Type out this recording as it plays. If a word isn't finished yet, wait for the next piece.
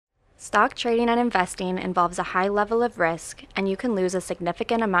Stock trading and investing involves a high level of risk, and you can lose a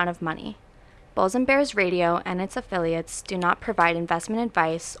significant amount of money. Bulls and Bears Radio and its affiliates do not provide investment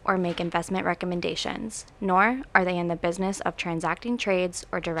advice or make investment recommendations, nor are they in the business of transacting trades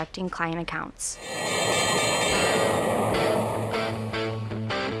or directing client accounts.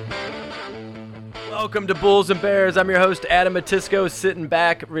 Welcome to Bulls and Bears. I'm your host, Adam Matisko, sitting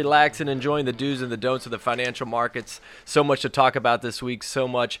back, relaxing, enjoying the do's and the don'ts of the financial markets. So much to talk about this week, so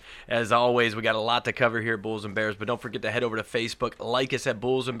much. As always, we got a lot to cover here at Bulls and Bears, but don't forget to head over to Facebook, like us at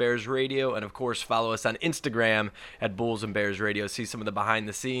Bulls and Bears Radio, and of course, follow us on Instagram at Bulls and Bears Radio. See some of the behind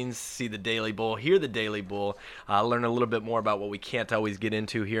the scenes, see the Daily Bull, hear the Daily Bull, learn a little bit more about what we can't always get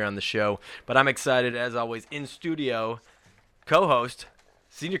into here on the show. But I'm excited, as always, in studio, co-host,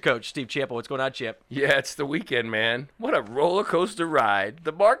 Senior Coach Steve Champa. What's going on, Champ? Yeah, it's the weekend, man. What a roller coaster ride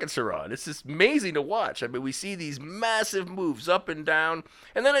the markets are on. It's just amazing to watch. I mean, we see these massive moves up and down,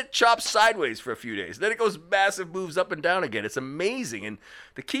 and then it chops sideways for a few days. Then it goes massive moves up and down again. It's amazing. And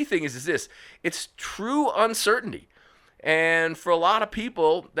the key thing is this. It's true uncertainty. And for a lot of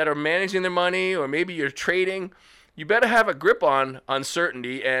people that are managing their money, or maybe you're trading, you better have a grip on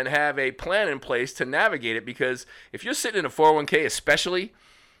uncertainty and have a plan in place to navigate it, because if you're sitting in a 401k especially,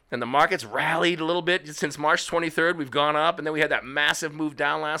 and the market's rallied a little bit since March 23rd, we've gone up, and then we had that massive move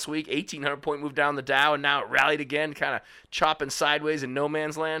down last week, 1,800-point move down the Dow, and now it rallied again, kind of chopping sideways in no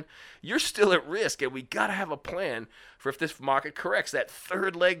man's land. You're still at risk, and we got to have a plan for if this market corrects. That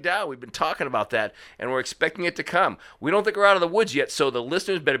third leg down, we've been talking about that, and we're expecting it to come. We don't think we're out of the woods yet, so the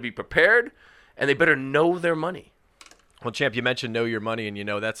listeners better be prepared, and they better know their money. Well, Champ, you mentioned know your money,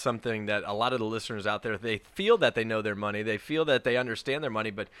 and that's something that a lot of the listeners out there, they feel that they know their money. They feel that they understand their money,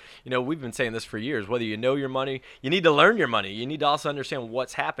 but, we've been saying this for years. Whether you know your money, you need to learn your money. You need to also understand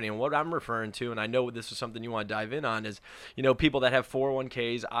what's happening. And what I'm referring to, and I know this is something you want to dive in on, is, people that have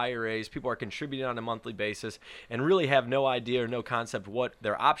 401ks, IRAs, people are contributing on a monthly basis and really have no idea or no concept what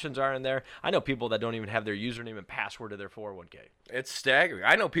their options are in there. I know people that don't even have their username and password to their 401k. It's staggering.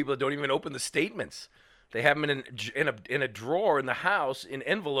 I know people that don't even open the statements. They have them in a drawer in the house in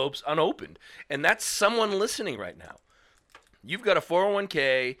envelopes unopened. And that's someone listening right now. You've got a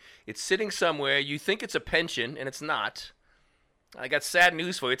 401k. It's sitting somewhere. You think it's a pension, and it's not. I got sad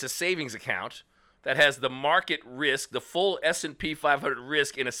news for you. It's a savings account that has the market risk, the full S&P 500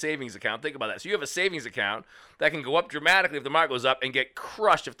 risk in a savings account. Think about that. So you have a savings account that can go up dramatically if the market goes up and get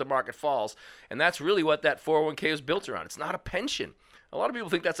crushed if the market falls. And that's really what that 401k is built around. It's not a pension. A lot of people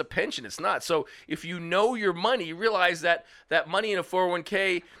think that's a pension. It's not. So if you know your money, you realize that that money in a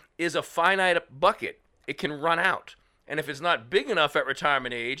 401k is a finite bucket. It can run out. And if it's not big enough at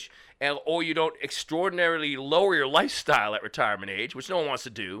retirement age, or you don't extraordinarily lower your lifestyle at retirement age, which no one wants to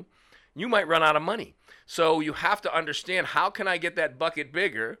do, you might run out of money. So you have to understand, how can I get that bucket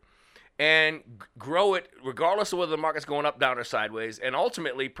bigger and grow it regardless of whether the market's going up, down, or sideways, and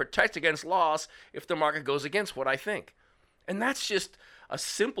ultimately protect against loss if the market goes against what I think. And that's just a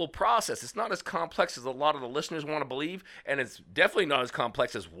simple process. It's not as complex as a lot of the listeners want to believe, and it's definitely not as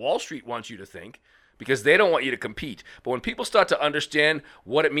complex as Wall Street wants you to think, because they don't want you to compete. But when people start to understand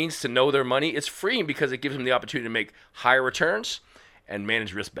what it means to know their money, it's freeing, because it gives them the opportunity to make higher returns and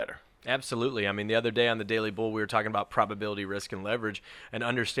manage risk better. Absolutely. I mean, the other day on the Daily Bull, we were talking about probability, risk, and leverage, and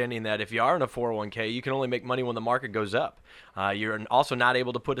understanding that if you are in a 401k, you can only make money when the market goes up. You're also not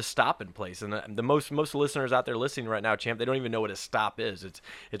able to put a stop in place. And the most listeners out there listening right now, Champ, they don't even know what a stop is.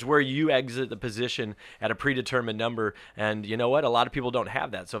 It's where you exit the position at a predetermined number. And you know what? A lot of people don't have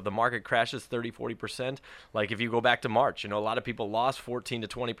that. So if the market crashes 30, 40%, like if you go back to March, a lot of people lost 14 to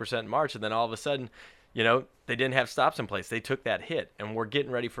 20% in March, and then all of a sudden, they didn't have stops in place. They took that hit, and we're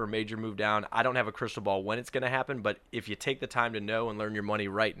getting ready for a major move down. I don't have a crystal ball when it's going to happen, but if you take the time to know and learn your money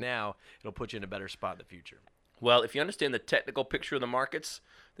right now, it'll put you in a better spot in the future. Well, if you understand the technical picture of the markets,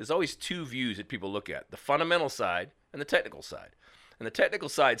 there's always two views that people look at, the fundamental side and the technical side. And the technical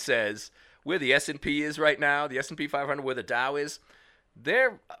side says where the S&P is right now, the S&P 500, where the Dow is,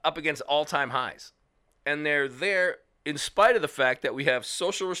 they're up against all-time highs. And they're there in spite of the fact that we have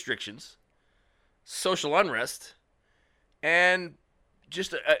social restrictions, social unrest, and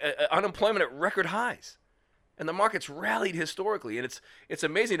just unemployment at record highs. And the market's rallied historically. And it's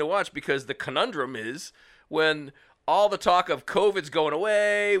amazing to watch, because the conundrum is, when all the talk of COVID's going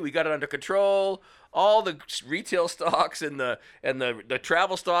away, we got it under control, all the retail stocks and the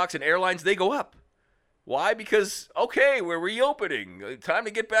travel stocks and airlines, they go up. Why? Because, okay, we're reopening. Time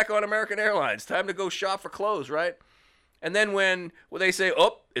to get back on American Airlines. Time to go shop for clothes, right? And then when they say,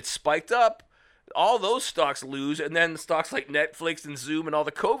 oh, it's spiked up, all those stocks lose, and then stocks like Netflix and Zoom and all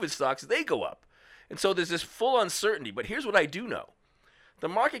the COVID stocks, they go up. And so there's this full uncertainty. But here's what I do know. The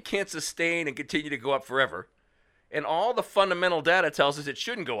market can't sustain and continue to go up forever. And all the fundamental data tells us it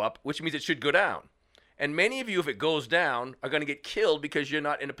shouldn't go up, which means it should go down. And many of you, if it goes down, are going to get killed because you're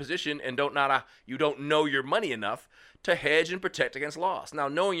not in a position and you don't know your money enough to hedge and protect against loss. Now,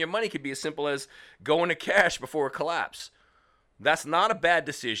 knowing your money could be as simple as going to cash before a collapse. That's not a bad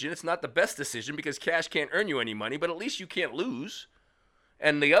decision. It's not the best decision because cash can't earn you any money, but at least you can't lose.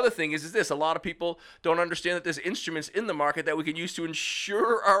 And the other thing is this, a lot of people don't understand that there's instruments in the market that we can use to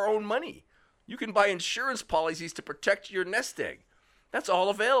insure our own money. You can buy insurance policies to protect your nest egg. That's all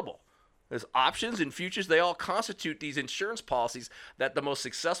available. There's options and futures. They all constitute these insurance policies that the most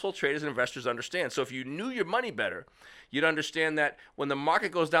successful traders and investors understand. So if you knew your money better, you'd understand that when the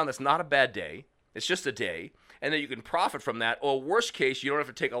market goes down, that's not a bad day. It's just a day. And that you can profit from that. Or worst case, you don't have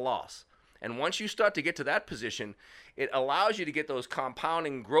to take a loss. And once you start to get to that position, it allows you to get those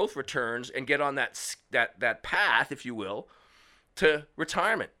compounding growth returns and get on that path, if you will, to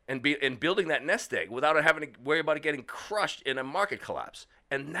retirement and building that nest egg without having to worry about it getting crushed in a market collapse.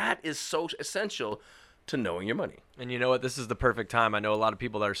 And that is so essential to knowing your money. And you know what? This is the perfect time. I know a lot of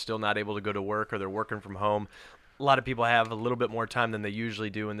people that are still not able to go to work or they're working from home. A lot of people have a little bit more time than they usually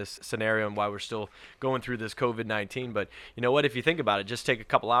do in this scenario and why we're still going through this COVID-19. But you know what? If you think about it, just take a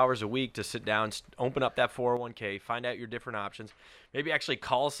couple hours a week to sit down, open up that 401k, find out your different options. Maybe actually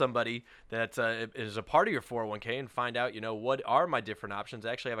call somebody that is a part of your 401k and find out, what are my different options.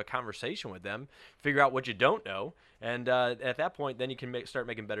 Actually have a conversation with them, figure out what you don't know. And at that point, then you can start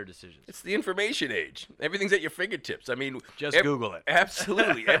making better decisions. It's the information age. Everything's at your fingertips. I mean, just Google it.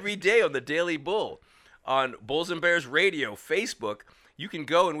 Absolutely. Every day on the Daily Bull, on Bulls and Bears Radio, Facebook, you can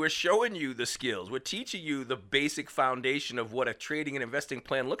go and we're showing you the skills. We're teaching you the basic foundation of what a trading and investing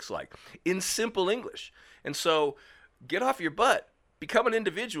plan looks like in simple English. And so get off your butt. Become an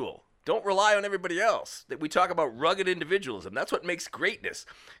individual. Don't rely on everybody else. That we talk about rugged individualism. That's what makes greatness.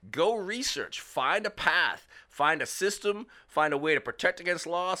 Go research. Find a path. Find a system. Find a way to protect against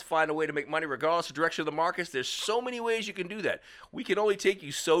loss. Find a way to make money regardless of the direction of the markets. There's so many ways you can do that. We can only take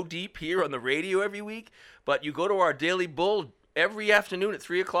you so deep here on the radio every week, but you go to our Daily Bull every afternoon at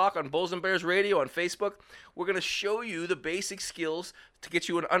 3 o'clock on Bulls and Bears Radio on Facebook. We're going to show you the basic skills to get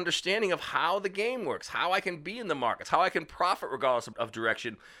you an understanding of how the game works, how I can be in the markets, how I can profit regardless of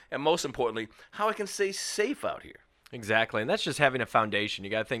direction, and most importantly, how I can stay safe out here. Exactly, and that's just having a foundation. You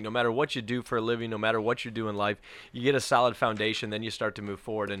got to think no matter what you do for a living, no matter what you do in life, you get a solid foundation, then you start to move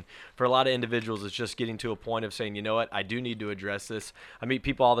forward. And for a lot of individuals, it's just getting to a point of saying, you know what, I do need to address this. I meet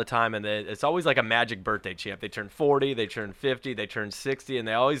people all the time, and it's always like a magic birthday champ. They turn 40, they turn 50, they turn 60, and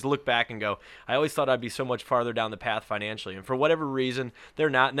they always look back and go, I always thought I'd be so much farther down the path financially. And for whatever reason, they're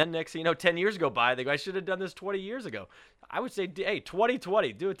not. And then next thing you know, 10 years go by, they go, I should have done this 20 years ago. I would say, hey,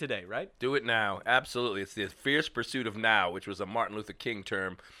 2020, do it today, right? Do it now. Absolutely. It's the fierce pursuit of now, which was a Martin Luther King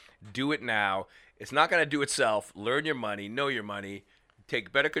term. Do it now. It's not going to do itself. Learn your money, know your money,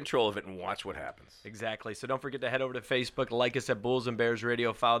 take better control of it, and watch what happens. Exactly. So don't forget to head over to Facebook, like us at Bulls and Bears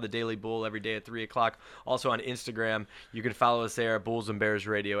Radio, follow the Daily Bull every day at 3 o'clock. Also on Instagram, you can follow us there at Bulls and Bears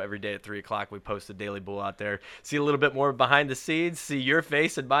Radio every day at 3 o'clock. We post the Daily Bull out there. See a little bit more behind the scenes, see your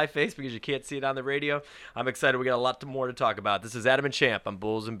face and my face because you can't see it on the radio. I'm excited. We got a lot more to talk about. This is Adam and Champ on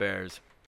Bulls and Bears.